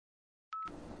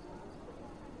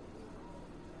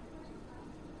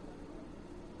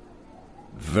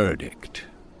Verdict.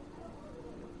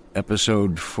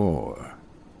 Episode 4.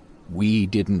 We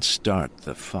didn't start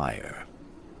the fire.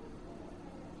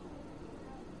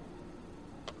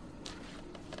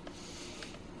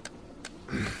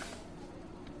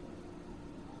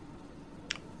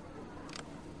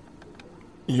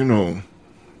 You know,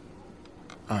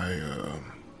 I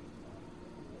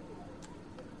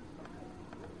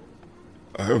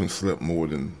haven't slept more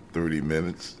than 30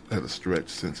 minutes at a stretch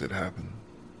since it happened.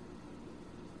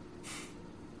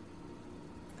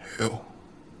 Hell,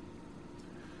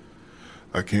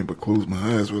 I can't but close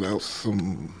my eyes without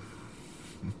some...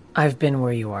 I've been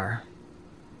where you are.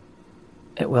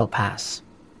 It will pass.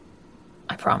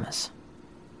 I promise.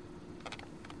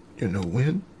 You know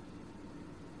when?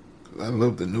 'Cause I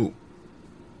love to know.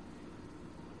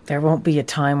 There won't be a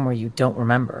time where you don't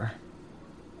remember.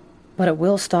 But it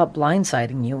will stop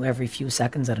blindsiding you every few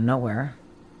seconds out of nowhere.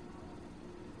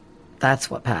 That's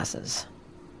what passes.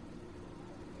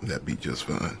 That'd be just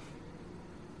fine.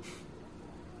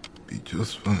 Be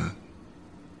just fine.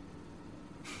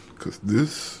 'Cause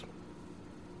this...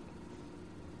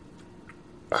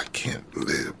 I can't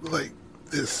live like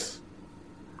this.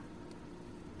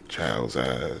 Child's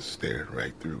eyes staring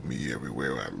right through me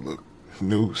everywhere I look.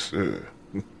 No, sir.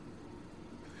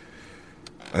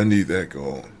 I need that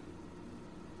gone.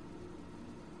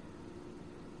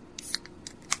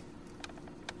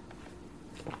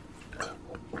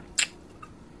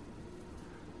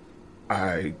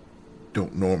 I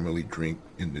don't normally drink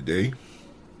in the day,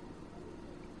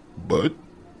 but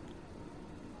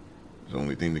it's the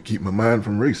only thing to keep my mind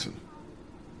from racing.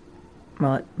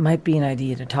 Well, it might be an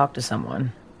idea to talk to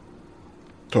someone.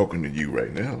 Talking to you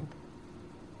right now.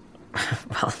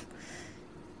 Well,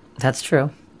 that's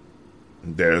true.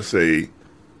 Dare say,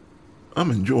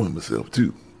 I'm enjoying myself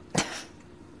too.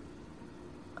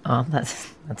 Oh,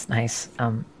 that's nice.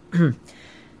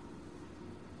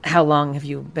 How long have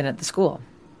you been at the school?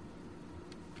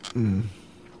 Coming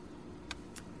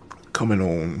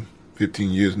on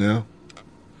 15 years now.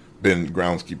 Been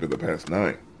groundskeeper the past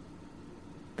 9.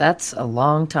 That's a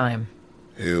long time.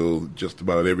 Hell, just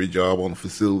about every job on the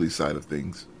facility side of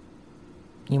things.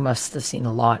 You must have seen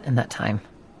a lot in that time.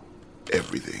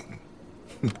 Everything.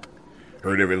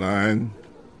 Heard every line,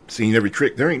 seen every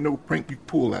trick. There ain't no prank you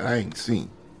pull that I ain't seen.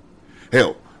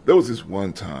 Hell, there was this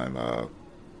one time,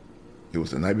 it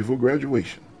was the night before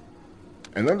graduation.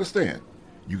 And understand,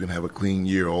 you can have a clean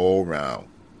year all around.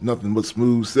 Nothing but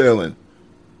smooth sailing.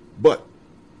 But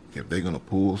if they're going to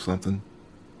pull something,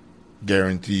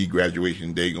 guarantee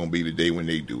graduation day going to be the day when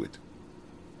they do it.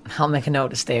 I'll make a note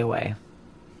to stay away.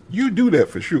 You do that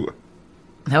for sure.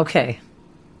 Okay.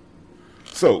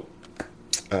 So,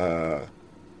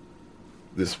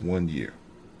 this one year,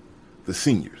 the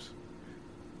seniors,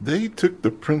 they took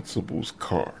the principal's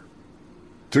car,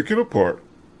 took it apart,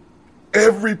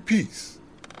 every piece,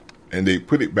 and they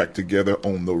put it back together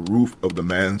on the roof of the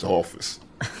man's office.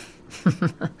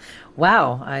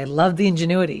 Wow, I love the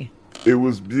ingenuity. It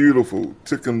was beautiful.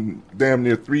 Took them damn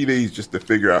near 3 days just to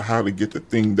figure out how to get the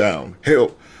thing down.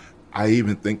 Hell, I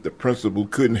even think the principal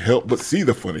couldn't help but see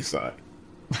the funny side.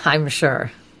 I'm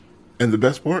sure. And the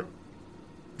best part?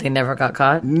 They never got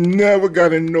caught? Never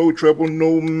got in no trouble,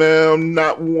 no ma'am,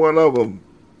 not one of them.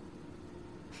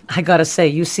 I gotta say,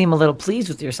 you seem a little pleased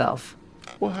with yourself.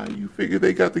 Well, how do you figure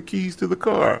they got the keys to the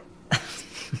car?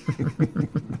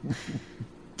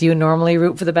 Do you normally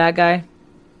root for the bad guy?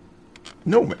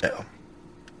 No, ma'am.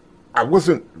 I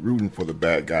wasn't rooting for the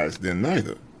bad guys then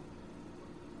neither.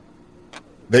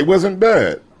 They wasn't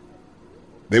bad.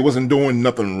 They wasn't doing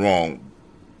nothing wrong.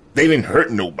 They didn't hurt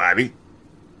nobody.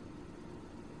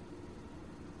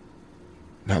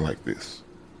 Not like this.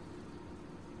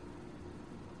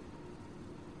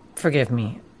 Forgive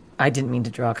me. I didn't mean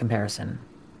to draw a comparison.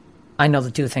 I know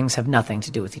the two things have nothing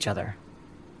to do with each other.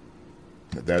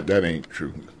 That ain't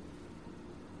true.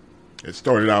 It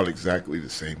started out exactly the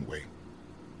same way.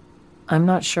 I'm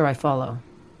not sure I follow.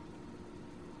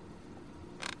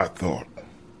 I thought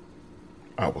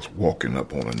I was walking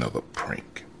up on another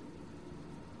prank.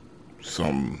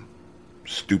 Some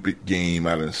stupid game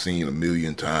I done seen a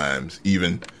million times.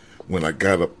 Even when I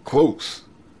got up close,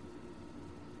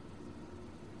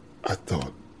 I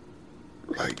thought,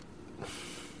 like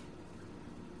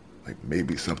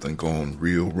maybe something gone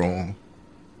real wrong.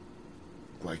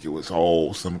 Like it was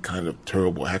all some kind of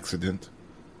terrible accident.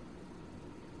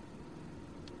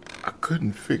 I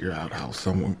couldn't figure out how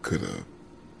someone could have.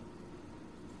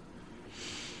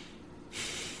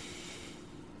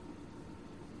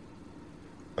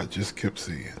 I just kept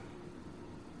saying,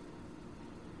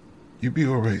 "You be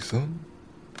all right, son.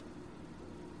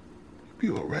 You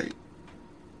be all right."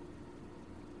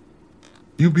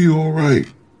 You be all right.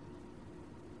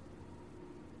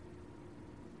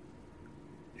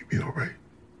 You be all right.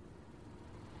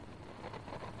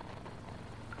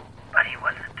 But he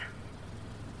wasn't.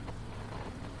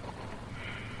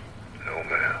 No,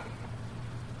 ma'am.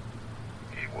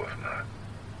 He was not.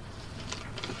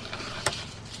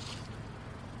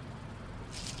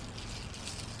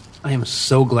 I am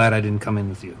so glad I didn't come in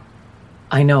with you.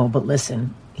 I know, but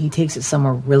listen, he takes it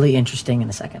somewhere really interesting in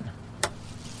a second.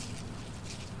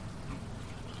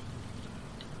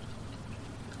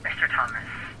 Mr. Thomas,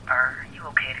 are you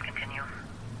okay to continue?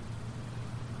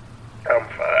 I'm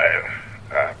fine.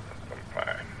 I'm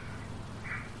fine.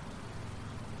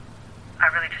 I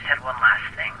really just had one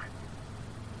last thing.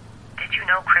 Did you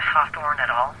know Chris Hawthorne at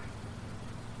all?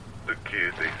 The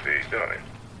kid they say done it.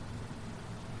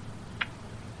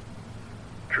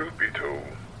 Truth be told,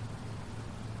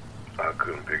 I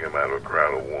couldn't pick him out of a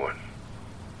crowd of one.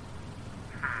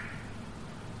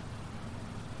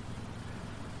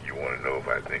 You want to know if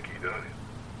I think he done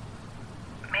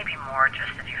it? Maybe more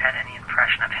just if you had any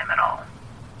impression of him at all.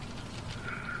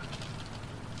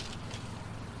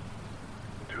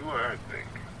 Do I think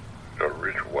a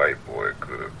rich white boy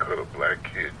could have cut a black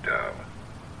kid down,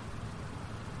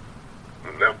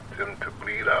 left him to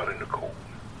bleed out in the cold?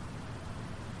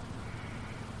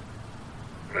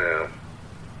 Ma'am,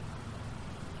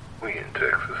 we in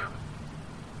Texas.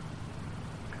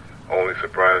 Only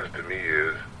surprise to me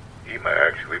is he might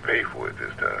actually pay for it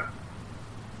this time.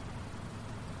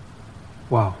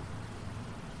 Wow.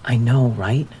 I know,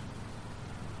 right?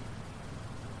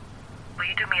 Will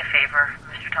you do me a favor,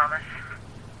 Mr. Thomas?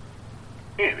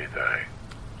 Anything.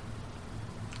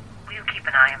 Will you keep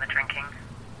an eye on the drinking?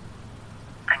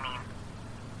 I mean,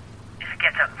 if it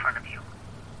gets out in front of you,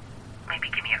 maybe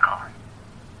give me a call.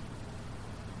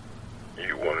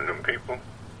 You one of them people?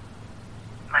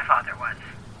 My father was,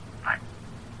 but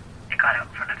it got out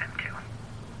in front of him too.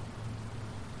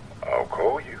 I'll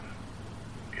call you.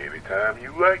 Anytime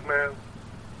you like, ma'am.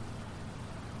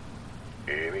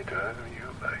 Anytime you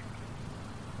like.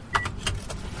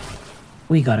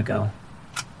 We gotta go.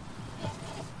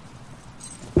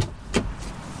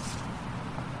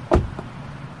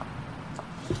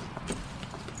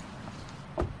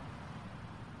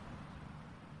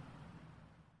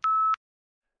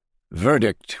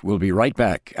 Verdict will be right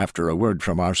back after a word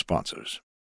from our sponsors.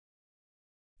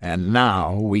 And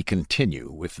now we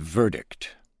continue with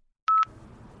Verdict.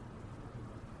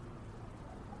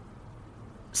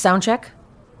 Sound check?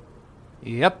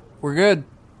 Yep, we're good.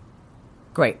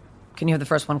 Great. Can you have the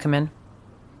first one come in?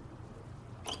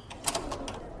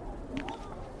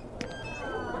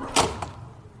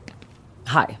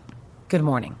 Hi. Good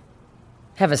morning.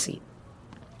 Have a seat.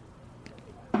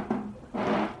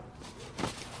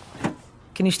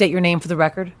 Can you state your name for the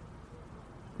record?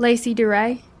 Lacey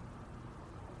DeRay.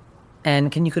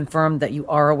 And can you confirm that you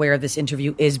are aware this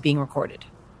interview is being recorded?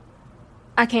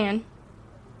 I can.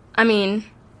 I mean,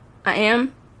 I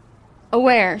am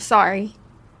aware, sorry.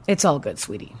 It's all good,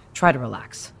 sweetie. Try to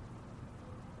relax.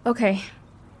 Okay.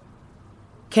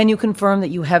 Can you confirm that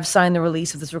you have signed the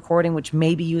release of this recording, which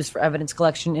may be used for evidence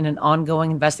collection in an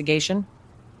ongoing investigation?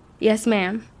 Yes,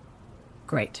 ma'am.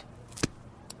 Great.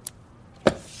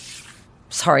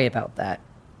 Sorry about that.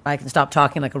 I can stop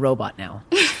talking like a robot now.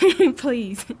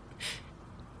 Please.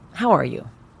 How are you?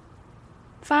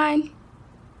 Fine.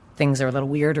 Things are a little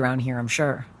weird around here, I'm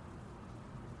sure.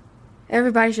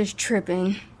 Everybody's just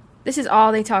tripping. This is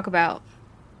all they talk about.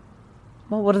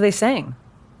 Well, what are they saying?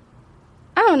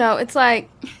 I don't know. It's like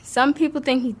some people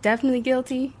think he's definitely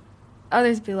guilty.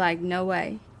 Others be like, no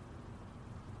way.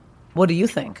 What do you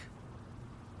think?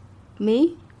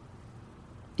 Me?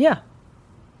 Yeah.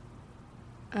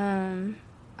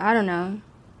 I don't know.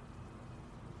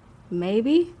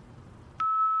 Maybe?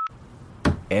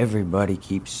 Everybody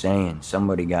keeps saying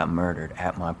somebody got murdered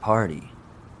at my party.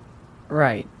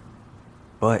 Right.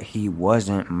 But he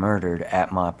wasn't murdered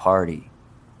at my party.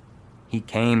 He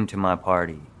came to my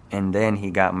party, and then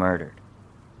he got murdered.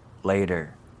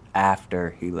 Later, after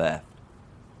he left.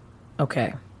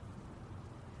 Okay.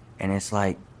 And it's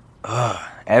like,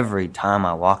 every time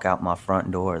I walk out my front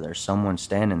door, there's someone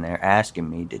standing there asking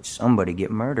me, did somebody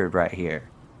get murdered right here?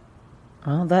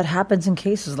 Well, that happens in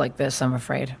cases like this, I'm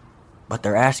afraid. But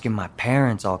they're asking my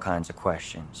parents all kinds of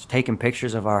questions, taking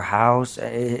pictures of our house.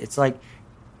 It's like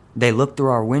they look through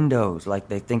our windows like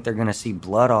they think they're gonna see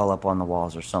blood all up on the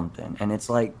walls or something. And it's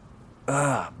like,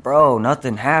 bro,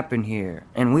 nothing happened here,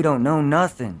 and we don't know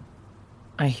nothing.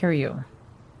 I hear you.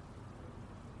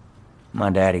 My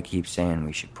daddy keeps saying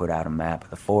we should put out a map of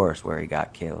the forest where he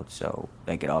got killed so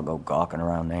they could all go gawking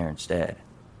around there instead.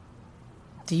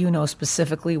 Do you know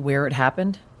specifically where it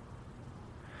happened?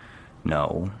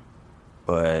 No.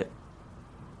 But,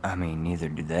 I mean, neither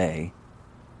do they.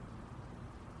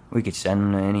 We could send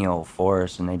them to any old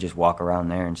forest and they just walk around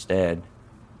there instead,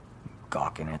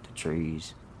 gawking at the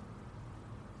trees.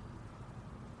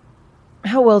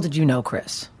 How well did you know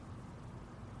Chris?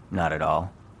 Not at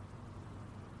all.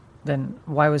 Then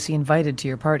why was he invited to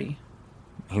your party?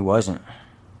 He wasn't.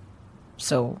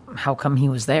 So how come he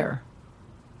was there?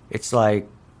 It's like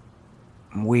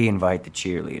we invite the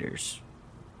cheerleaders.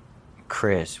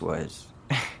 Chris was,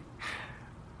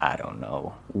 I don't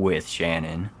know, with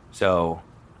Shannon. So,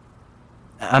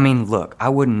 I mean, look, I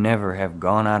would never have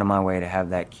gone out of my way to have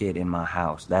that kid in my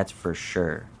house. That's for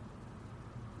sure.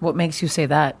 What makes you say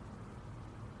that?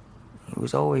 He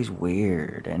was always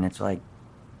weird, and it's like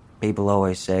people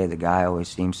always say the guy always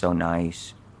seemed so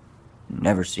nice.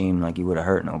 Never seemed like he would have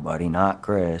hurt nobody, not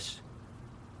Chris.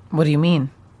 What do you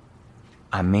mean?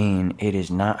 I mean, it is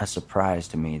not a surprise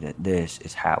to me that this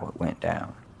is how it went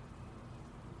down.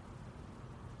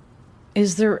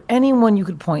 Is there anyone you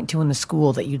could point to in the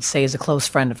school that you'd say is a close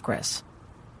friend of Chris?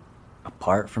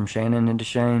 Apart from Shannon and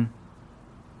Deshane?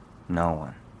 No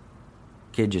one.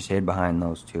 Kid just hid behind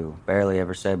those two. Barely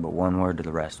ever said but one word to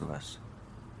the rest of us.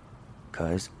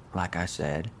 'Cause, like I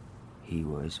said, he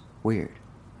was weird.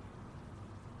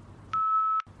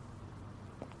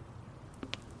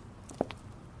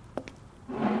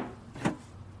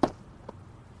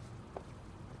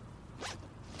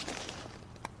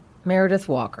 Meredith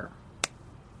Walker.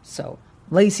 So,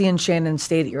 Lacey and Shannon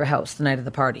stayed at your house the night of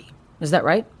the party. Is that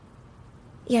right?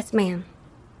 Yes, ma'am.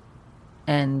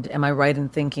 And am I right in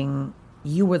thinking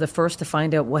you were the first to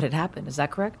find out what had happened? Is that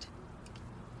correct?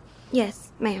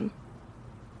 Yes, ma'am.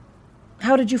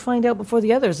 How did you find out before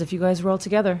the others if you guys were all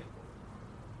together?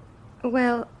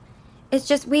 Well, it's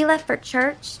just we left for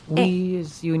church. We,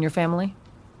 is you and your family?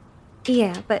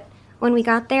 Yeah, but when we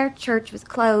got there, church was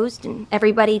closed, and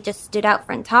everybody just stood out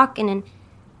front talking,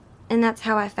 and that's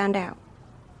how I found out.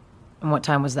 And what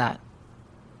time was that?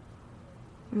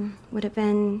 Would have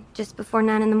been just before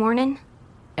 9 in the morning.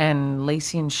 And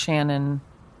Lacey and Shannon...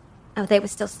 Oh, they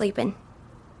was still sleeping.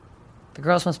 The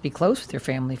girls must be close with your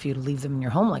family if you'd leave them in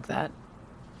your home like that.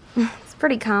 It's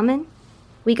pretty common.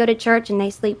 We go to church and they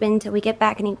sleep in till we get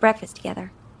back and eat breakfast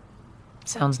together.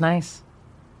 Sounds nice.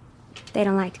 They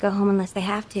don't like to go home unless they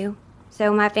have to,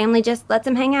 so my family just lets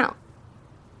them hang out.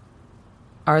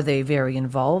 Are they very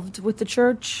involved with the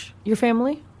church, your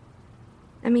family?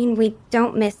 I mean, we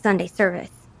don't miss Sunday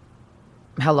service.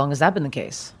 How long has that been the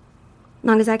case?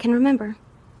 Long as I can remember.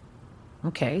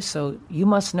 Okay, so you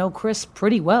must know Chris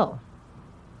pretty well.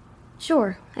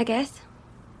 Sure, I guess.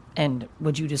 And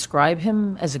would you describe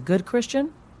him as a good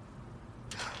Christian?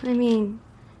 I mean,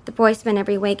 the boy spent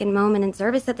every waking moment in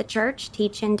service at the church,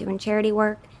 teaching, doing charity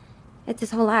work. It's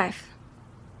his whole life.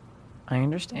 I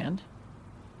understand.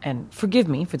 And forgive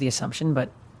me for the assumption,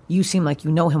 but you seem like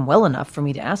you know him well enough for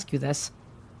me to ask you this.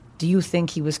 Do you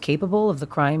think he was capable of the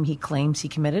crime he claims he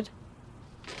committed?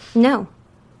 No,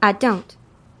 I don't.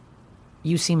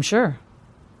 You seem sure.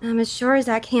 I'm as sure as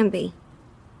I can be.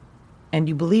 And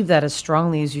you believe that as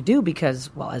strongly as you do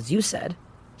because, well, as you said,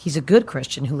 he's a good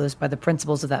Christian who lives by the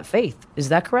principles of that faith. Is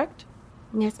that correct?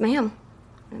 Yes, ma'am.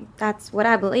 That's what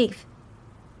I believe.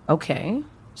 Okay,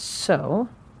 so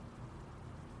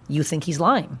you think he's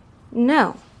lying?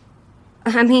 No.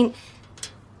 I mean,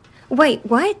 wait,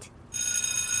 what?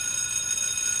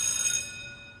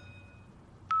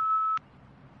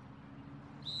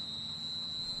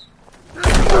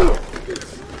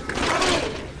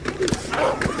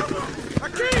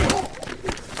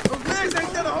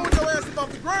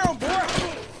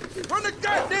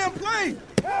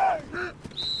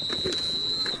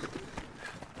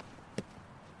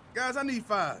 Guys, I need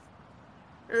 5.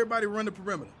 Everybody run the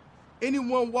perimeter.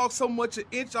 Anyone walk so much an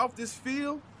inch off this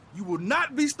field, you will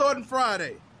not be starting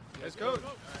Friday. Let's go.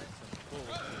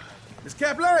 Miss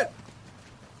Kaplan.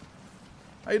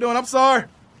 How you doing? I'm sorry.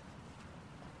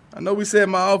 I know we said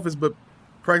my office, but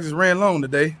practice ran long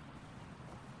today.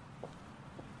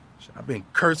 I've been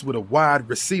cursed with a wide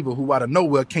receiver who out of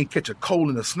nowhere can't catch a cold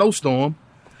in a snowstorm,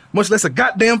 much less a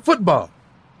goddamn football.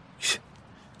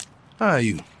 How are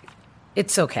you?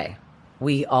 It's okay.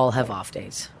 We all have off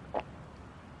days.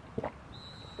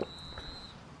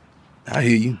 I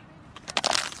hear you.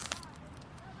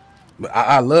 But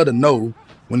I love to know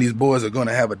when these boys are going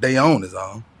to have a day on is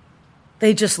all.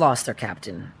 They just lost their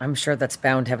captain. I'm sure that's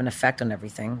bound to have an effect on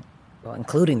everything. Well,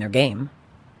 including their game.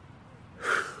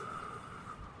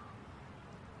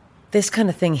 This kind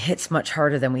of thing hits much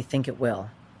harder than we think it will.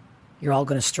 You're all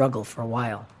going to struggle for a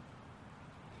while.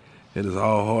 It is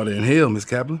all harder in hell, Miss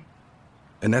Kaplan.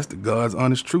 And that's the God's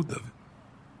honest truth of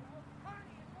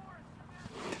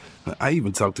it. I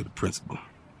even talked to the principal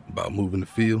about moving the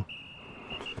field.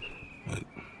 But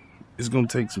it's going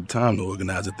to take some time to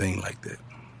organize a thing like that.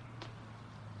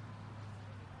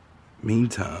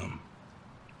 Meantime,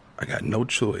 I got no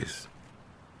choice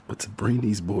but to bring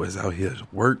these boys out here to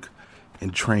work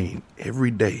and train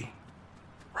every day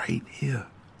right here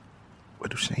where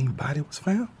Duchesne's body was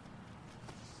found.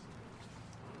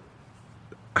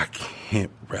 I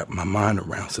can't wrap my mind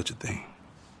around such a thing.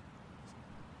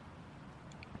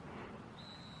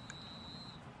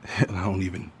 Hell, I don't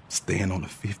even stand on the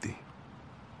 50.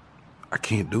 I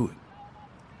can't do it.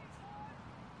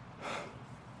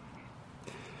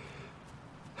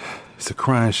 It's a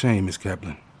crying shame, Miss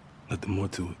Kaplan. Nothing more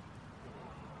to it.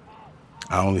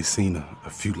 I only seen a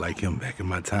few like him back in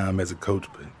my time as a coach,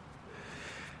 but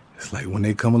it's like when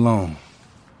they come along.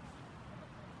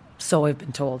 So I've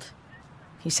been told.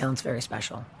 He sounds very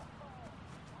special.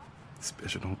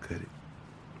 Special don't cut it.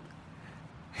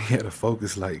 He had a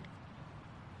focus like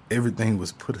everything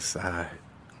was put aside.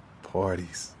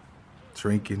 Parties,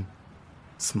 drinking,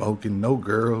 smoking, no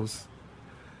girls.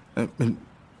 I mean,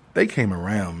 they came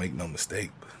around, make no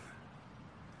mistake, but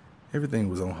everything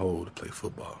was on hold to play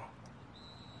football.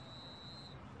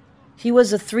 He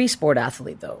was a 3-sport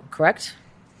athlete, though, correct?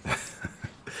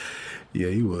 Yeah,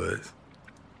 he was.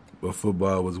 But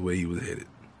football was where he was headed.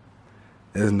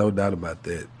 There's no doubt about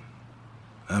that.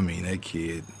 I mean, that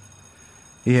kid,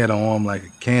 he had an arm like a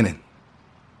cannon.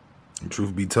 And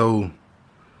truth be told,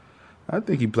 I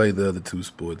think he played the other 2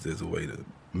 sports as a way to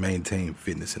maintain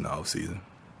fitness in the offseason.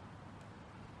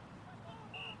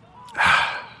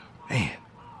 Man,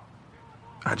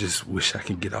 I just wish I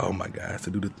could get all my guys to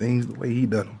do the things the way he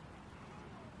done them.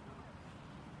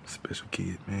 Special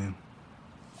kid, man.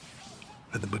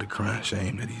 Nothing but a crying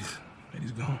shame that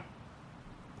he's gone.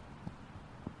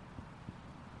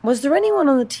 Was there anyone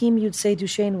on the team you'd say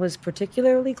Duchesne was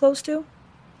particularly close to?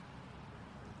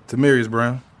 Tamarius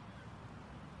Brown,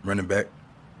 running back.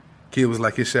 Kid was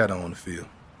like his shadow on the field.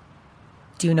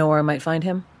 Do you know where I might find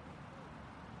him?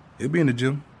 He'll be in the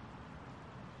gym.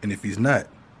 And if he's not,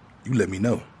 you let me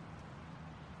know.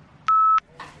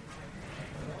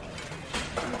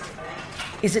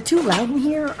 Is it too loud in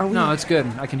here? Are we... No, it's good.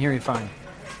 I can hear you fine.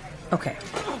 Okay.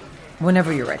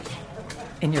 Whenever you're ready.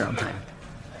 In your own time.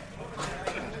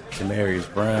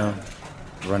 Tamarius Brown,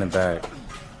 running back,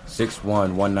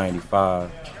 6'1",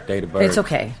 195, date of birth. It's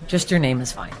okay. Just your name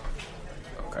is fine.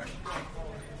 Okay.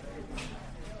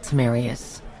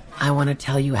 Tamarius, I want to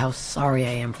tell you how sorry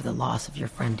I am for the loss of your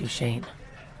friend Duchesne.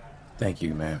 Thank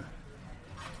you, ma'am.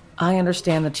 I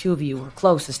understand the 2 of you were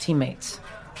close as teammates.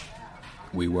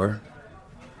 We were?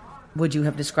 Would you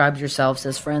have described yourselves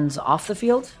as friends off the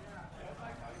field?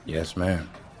 Yes, ma'am.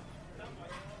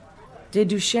 Did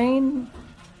Duchesne,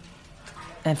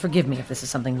 and forgive me if this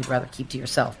is something you'd rather keep to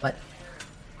yourself, but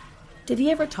did he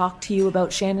ever talk to you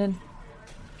about Shannon?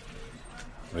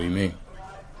 What do you mean?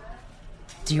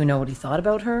 Do you know what he thought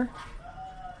about her?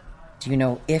 Do you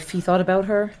know if he thought about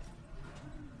her?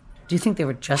 Do you think they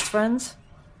were just friends?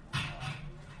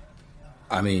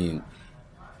 I mean,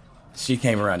 she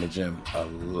came around the gym a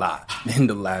lot in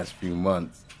the last few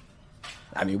months.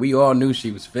 I mean, we all knew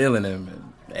she was feeling him,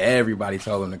 and everybody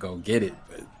told him to go get it,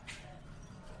 but,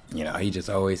 you know, he just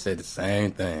always said the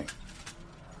same thing.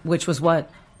 Which was what?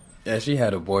 Yeah, she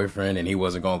had a boyfriend, and he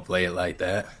wasn't going to play it like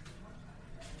that.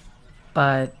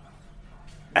 But...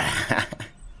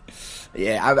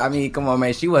 Yeah, I mean, come on,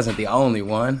 man, she wasn't the only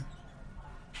one.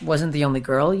 Wasn't the only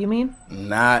girl, you mean?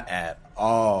 Not at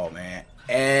all, man.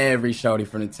 Every shorty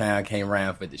from the town came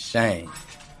around for Duchesne.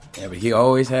 Yeah, but he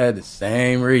always had the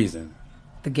same reason.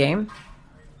 The game?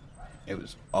 It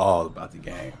was all about the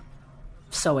game.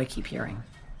 So I keep hearing.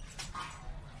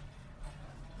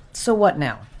 So what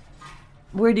now?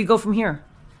 Where do you go from here?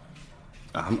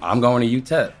 I'm going to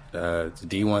UTEP. It's a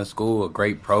D1 school, a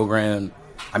great program.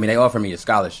 I mean, they offer me a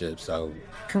scholarship, so...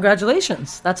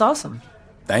 Congratulations. That's awesome.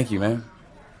 Thank you, man.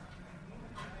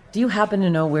 Do you happen to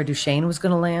know where Duchesne was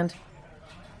going to land?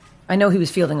 I know he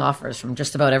was fielding offers from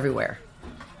just about everywhere.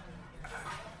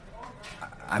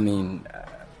 I mean,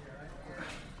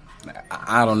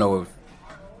 I don't know if...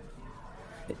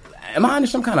 Am I under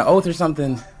some kind of oath or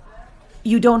something?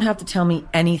 You don't have to tell me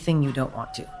anything you don't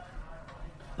want to.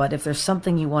 But if there's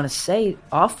something you want to say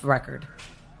off the record,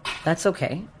 that's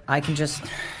okay. I can just...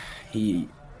 See...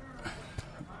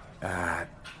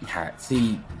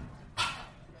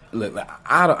 Look,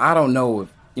 I don't know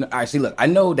if... You know, actually, look, I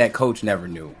know that coach never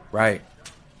knew, right?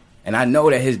 And I know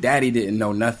that his daddy didn't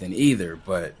know nothing either,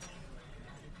 but...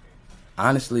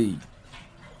 Honestly,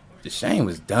 Duchesne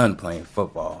was done playing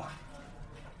football.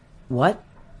 What?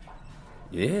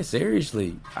 Yeah,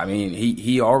 seriously. I mean,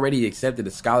 he already accepted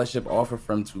a scholarship offer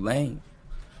from Tulane.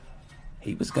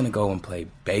 He was gonna go and play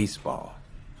baseball.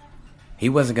 He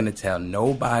wasn't gonna tell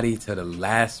nobody till the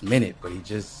last minute, but he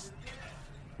just...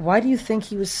 Why do you think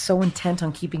he was so intent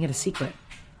on keeping it a secret?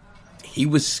 He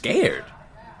was scared.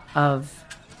 Of?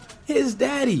 His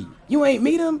daddy. You ain't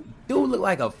meet him? Dude look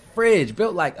like a fridge,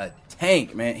 built like a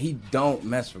tank, man. He don't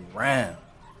mess around.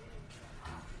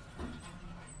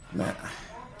 Man,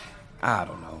 I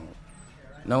don't know.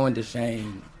 Knowing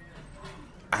Duchesne,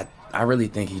 I really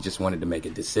think he just wanted to make a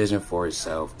decision for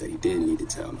himself that he didn't need to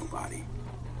tell nobody.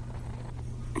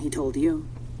 He told you?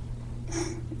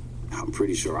 I'm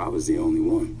pretty sure I was the only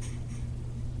one.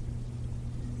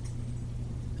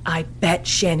 I bet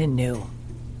Shannon knew.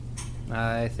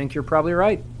 I think you're probably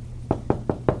right.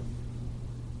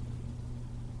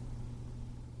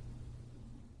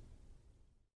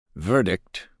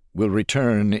 Verdict will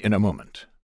return in a moment.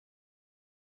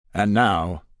 And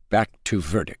now, back to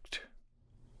Verdict.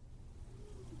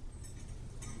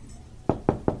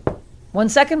 1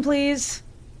 second, please.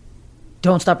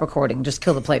 Don't stop recording. Just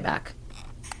kill the playback.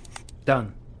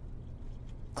 Done.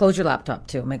 Close your laptop,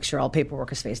 too. Make sure all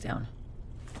paperwork is face down.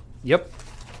 Yep.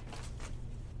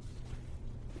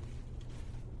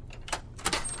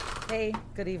 Hey,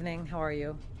 good evening. How are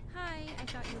you? Hi, I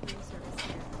thought you were room service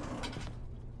here.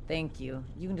 Thank you.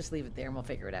 You can just leave it there and we'll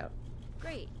figure it out.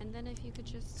 Great, and then if you could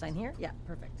just... Sign here? Yeah,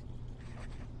 perfect.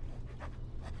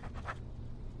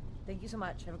 Thank you so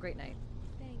much. Have a great night.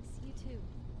 Thanks, you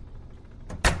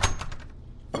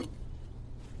too.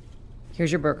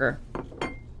 Here's your burger.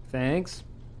 Thanks.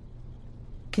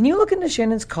 Can you look into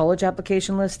Shannon's college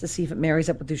application list to see if it marries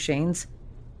up with Duchesne's?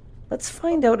 Let's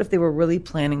find out if they were really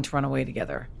planning to run away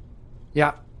together.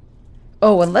 Yeah.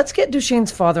 Oh, and let's get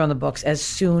Duchesne's father on the books as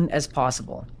soon as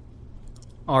possible.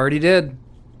 Already did.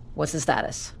 What's the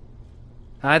status?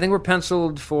 I think we're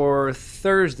penciled for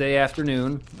Thursday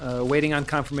afternoon, waiting on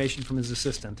confirmation from his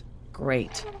assistant.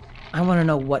 Great. I want to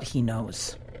know what he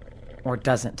knows. Or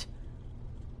doesn't.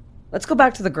 Let's go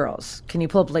back to the girls. Can you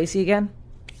pull up Lacey again?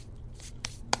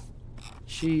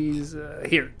 She's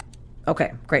here.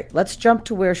 Okay, great. Let's jump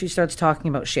to where she starts talking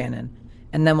about Shannon,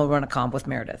 and then we'll run a comp with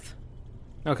Meredith.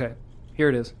 Okay, here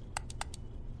it is.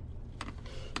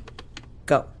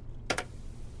 Go.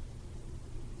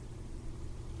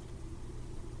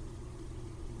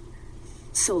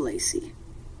 So, Lacey,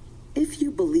 if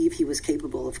you believe he was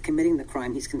capable of committing the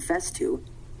crime he's confessed to,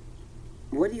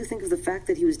 what do you think of the fact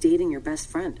that he was dating your best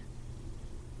friend?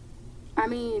 I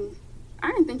mean, I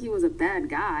didn't think he was a bad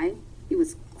guy. He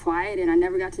was quiet and I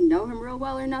never got to know him real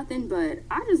well or nothing, but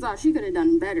I just thought she could have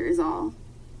done better is all.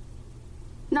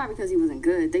 Not because he wasn't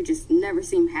good, they just never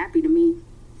seemed happy to me.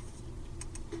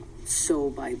 So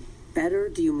by better,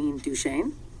 do you mean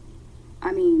Duchesne?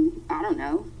 I mean, I don't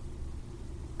know.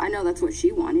 I know that's what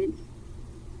she wanted.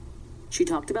 She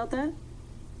talked about that?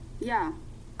 Yeah,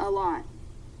 a lot.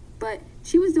 But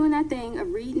she was doing that thing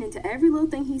of reading into every little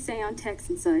thing he say on text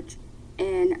and such.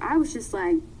 And I was just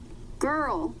like,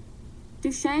 girl,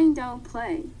 Duchesne don't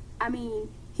play. I mean,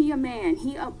 he a man,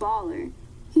 he a baller.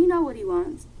 He know what he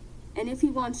wants. And if he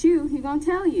wants you, he gonna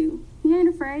tell you. He ain't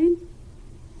afraid.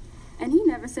 And he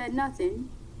never said nothing.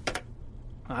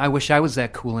 I wish I was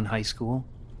that cool in high school.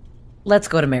 Let's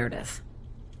go to Meredith.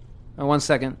 1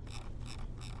 second.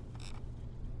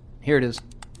 Here it is.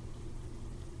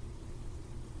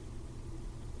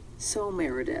 So,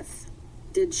 Meredith,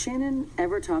 did Shannon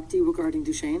ever talk to you regarding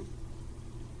Duchesne?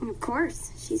 Of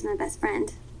course. She's my best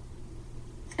friend.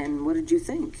 And what did you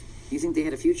think? You think they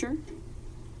had a future?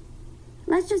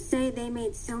 Let's just say they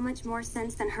made so much more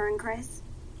sense than her and Chris.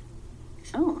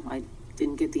 Oh, I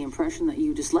didn't get the impression that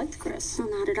you disliked Chris. Well,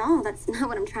 not at all. That's not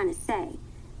what I'm trying to say.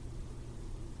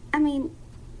 I mean,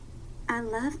 I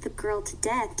love the girl to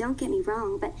death, don't get me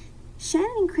wrong, but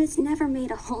Shannon and Chris never made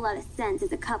a whole lot of sense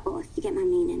as a couple, if you get my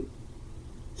meaning.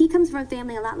 He comes from a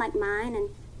family a lot like mine, and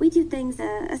we do things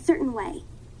a certain way.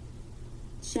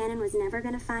 Shannon was never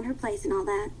going to find her place in all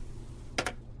that.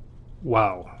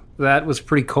 Wow, that was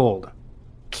pretty cold.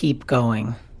 Keep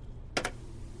going.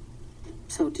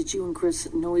 So did you and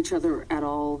Chris know each other at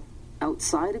all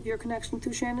outside of your connection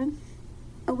to Shannon?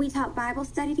 We taught Bible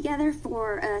study together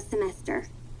for a semester.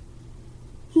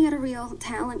 He had a real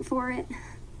talent for it.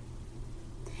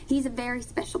 He's a very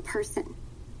special person.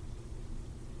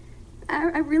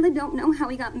 I really don't know how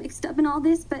he got mixed up in all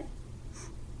this, but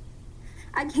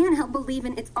I can't help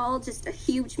believing it's all just a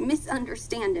huge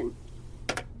misunderstanding.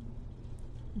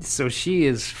 So she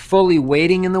is fully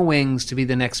waiting in the wings to be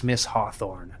the next Miss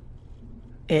Hawthorne.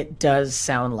 It does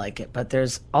sound like it, but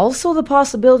there's also the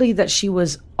possibility that she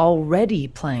was already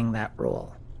playing that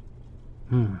role.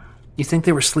 You think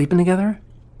they were sleeping together?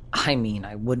 I mean,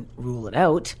 I wouldn't rule it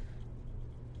out.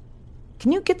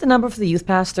 Can you get the number for the youth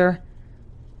pastor?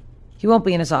 He won't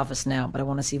be in his office now, but I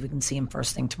want to see if we can see him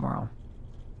first thing tomorrow.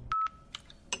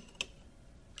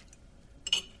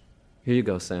 Here you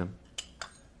go, Sam.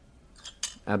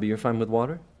 Abby, you're fine with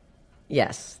water?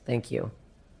 Yes, thank you.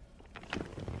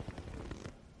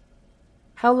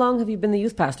 How long have you been the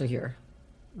youth pastor here?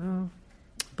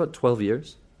 About 12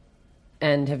 years.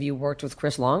 And have you worked with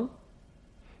Chris long?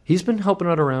 He's been helping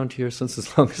out around here since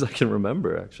as long as I can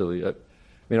remember, actually. I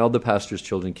mean, all the pastor's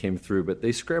children came through, but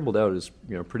they scrambled out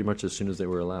pretty much as soon as they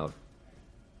were allowed.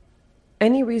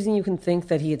 Any reason you can think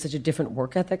that he had such a different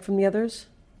work ethic from the others?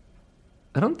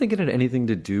 I don't think it had anything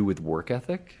to do with work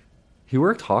ethic. He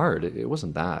worked hard. It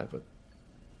wasn't that, but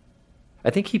I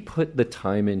think he put the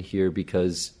time in here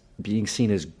because being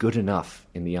seen as good enough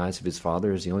in the eyes of his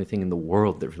father is the only thing in the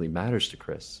world that really matters to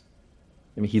Chris.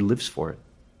 I mean, he lives for it.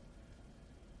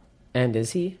 And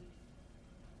is he?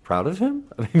 Proud of him?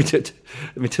 I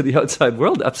mean, to the outside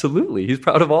world, absolutely. He's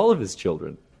proud of all of his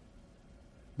children.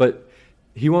 But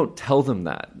he won't tell them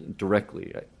that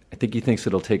directly. I think he thinks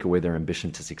it'll take away their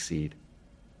ambition to succeed.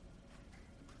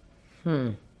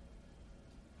 And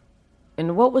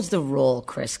what was the role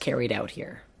Chris carried out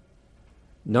here?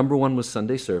 Number one was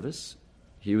Sunday service.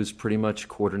 He was pretty much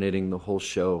coordinating the whole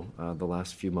show the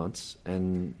last few months,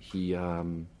 and he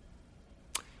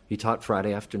taught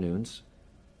Friday afternoons.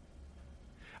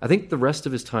 I think the rest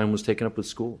of his time was taken up with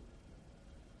school.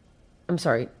 I'm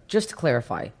sorry, just to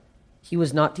clarify, he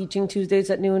was not teaching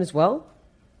Tuesdays at noon as well?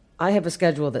 I have a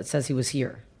schedule that says he was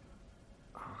here.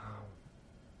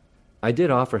 I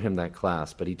did offer him that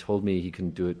class, but he told me he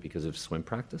couldn't do it because of swim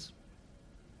practice.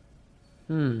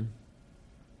 Got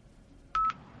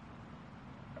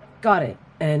it.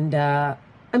 And,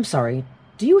 I'm sorry,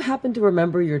 do you happen to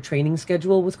remember your training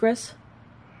schedule with Chris?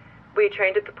 We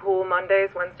trained at the pool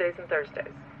Mondays, Wednesdays, and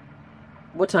Thursdays.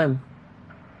 What time?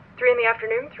 3 in the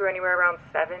afternoon through anywhere around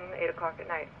 7, 8 o'clock at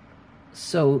night.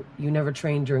 So, you never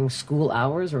trained during school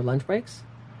hours or lunch breaks?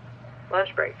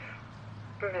 Lunch breaks.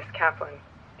 Miss Kaplan,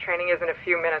 training isn't a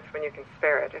few minutes when you can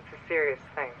spare it. It's a serious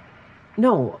thing.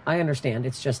 No, I understand.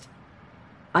 It's just,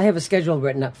 I have a schedule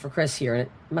written up for Chris here, and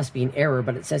it must be an error,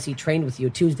 but it says he trained with you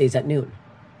Tuesdays at noon.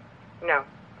 No.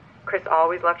 Chris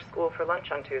always left school for lunch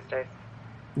on Tuesdays.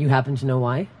 You happen to know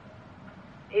why?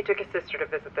 He took his sister to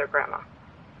visit their grandma.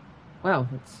 Wow,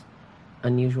 that's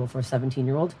unusual for a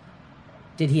 17-year-old.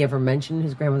 Did he ever mention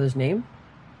his grandmother's name?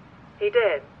 He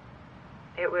did.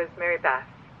 It was Mary Beth.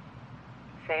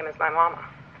 Same as my mama.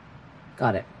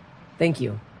 Got it. Thank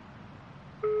you.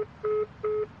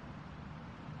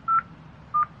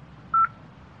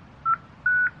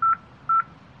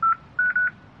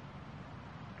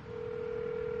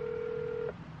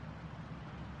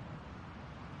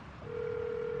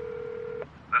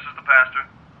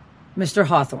 Mr.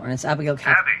 Hawthorne, it's Abigail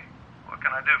Abby, what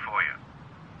can I do for you?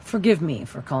 Forgive me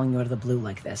for calling you out of the blue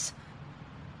like this.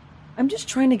 I'm just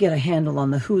trying to get a handle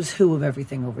on the who's who of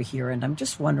everything over here, and I'm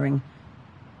just wondering,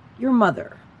 your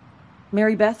mother,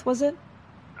 Mary Beth, was it?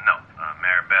 No,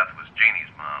 Mary Beth was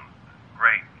Jeannie's mom.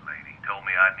 Great lady. Told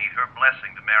me I'd need her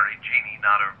blessing to marry Jeannie,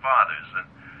 not her father's, and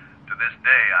to this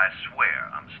day, I swear,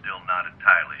 I'm still not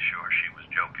entirely sure she was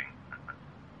joking.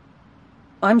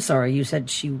 I'm sorry, you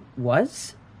said she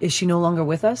was? Is she no longer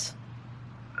with us?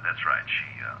 That's right.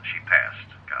 She passed.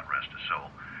 God rest her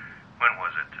soul. When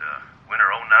was it? Winter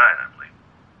 09, I believe.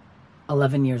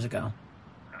 11 years ago.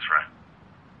 That's right.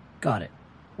 Got it.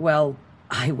 Well,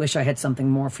 I wish I had something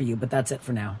more for you, but that's it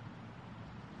for now.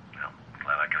 Well,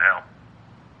 glad I could help.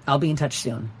 I'll be in touch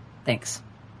soon. Thanks.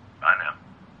 Bye now.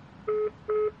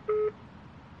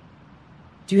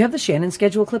 Do you have the Shannon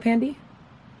schedule clip handy?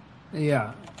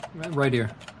 Yeah, right here.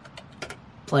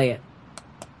 Play it.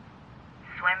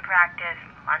 Swim practice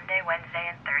Monday, Wednesday,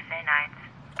 and Thursday nights.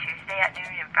 Tuesday at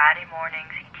noon and Friday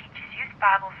mornings, he teaches youth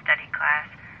Bible study class.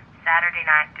 Saturday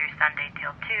night through Sunday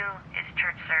till 2 is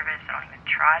church service. I don't even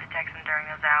try to text him during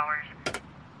those hours.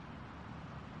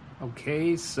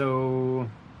 Okay, so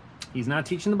he's not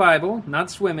teaching the Bible,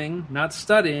 not swimming, not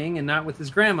studying, and not with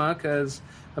his grandma, because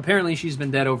apparently she's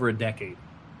been dead over a decade.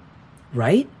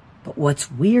 Right? But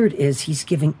what's weird is he's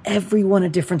giving everyone a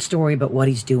different story about what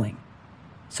he's doing.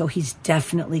 So he's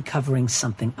definitely covering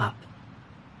something up.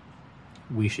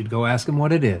 We should go ask him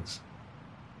what it is.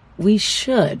 We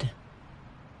should.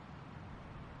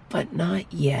 But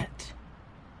not yet.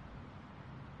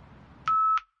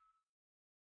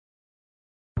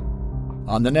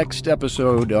 On the next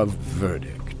episode of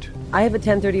Verdict. I have a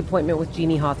 10:30 appointment with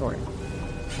Jeannie Hawthorne.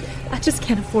 I just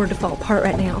can't afford to fall apart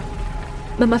right now.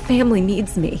 But my family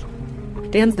needs me.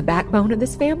 Dan's the backbone of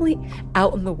this family,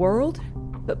 out in the world,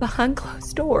 but behind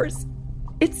closed doors,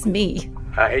 it's me.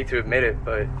 I hate to admit it,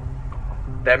 but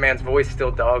that man's voice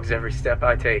still dogs every step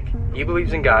I take. He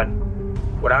believes in God.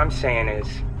 What I'm saying is,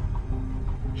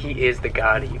 he is the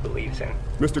God he believes in.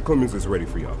 Mr. Clemens is ready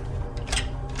for y'all.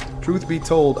 Truth be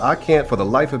told, I can't for the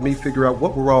life of me figure out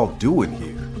what we're all doing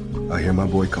here. I hear my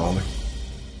boy calling.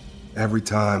 Every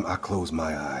time I close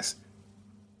my eyes.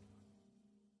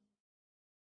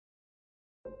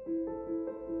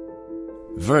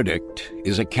 Verdict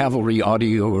is a Cavalry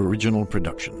Audio original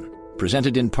production,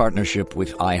 presented in partnership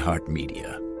with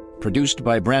iHeartMedia. Produced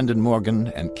by Brandon Morgan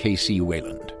and K.C.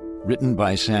 Wayland. Written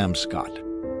by Sam Scott.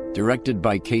 Directed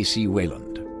by K.C.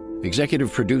 Wayland.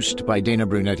 Executive produced by Dana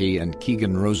Brunetti and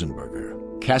Keegan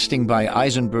Rosenberger. Casting by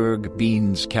Eisenberg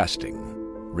Beans Casting.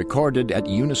 Recorded at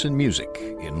Unison Music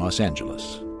in Los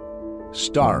Angeles.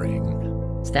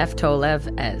 Starring Steph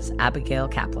Tolev as Abigail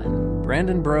Kaplan.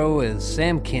 Brandon Bro as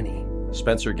Sam Kinney.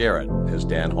 Spencer Garrett as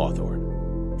Dan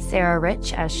Hawthorne. Sarah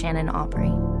Rich as Shannon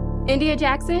Aubrey. India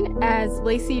Jackson as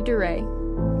Lacey Duray.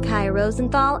 Kaya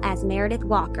Rosenthal as Meredith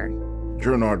Walker.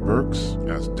 Gernard Burks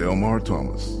as Delmar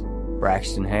Thomas.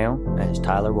 Braxton Hale as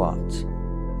Tyler Watts.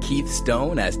 Keith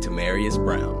Stone as Tamarius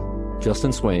Brown.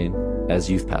 Justin Swain as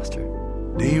Youth Pastor.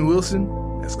 Dean Wilson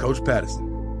as Coach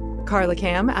Patterson. Carla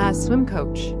Cam as Swim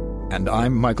Coach. And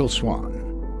I'm Michael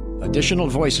Swan. Additional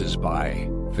voices by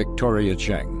Victoria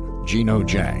Cheng, Gino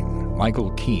Jang,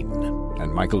 Michael Keane,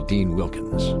 and Michael Dean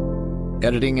Wilkins.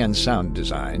 Editing and sound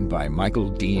design by Michael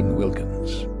Dean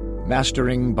Wilkins.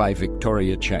 Mastering by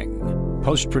Victoria Cheng.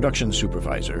 Post-production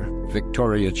supervisor,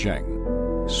 Victoria Cheng.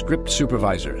 Script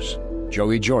supervisors,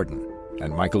 Joey Jordan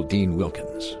and Michael Dean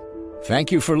Wilkins.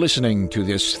 Thank you for listening to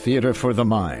this Theater for the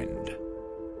Mind.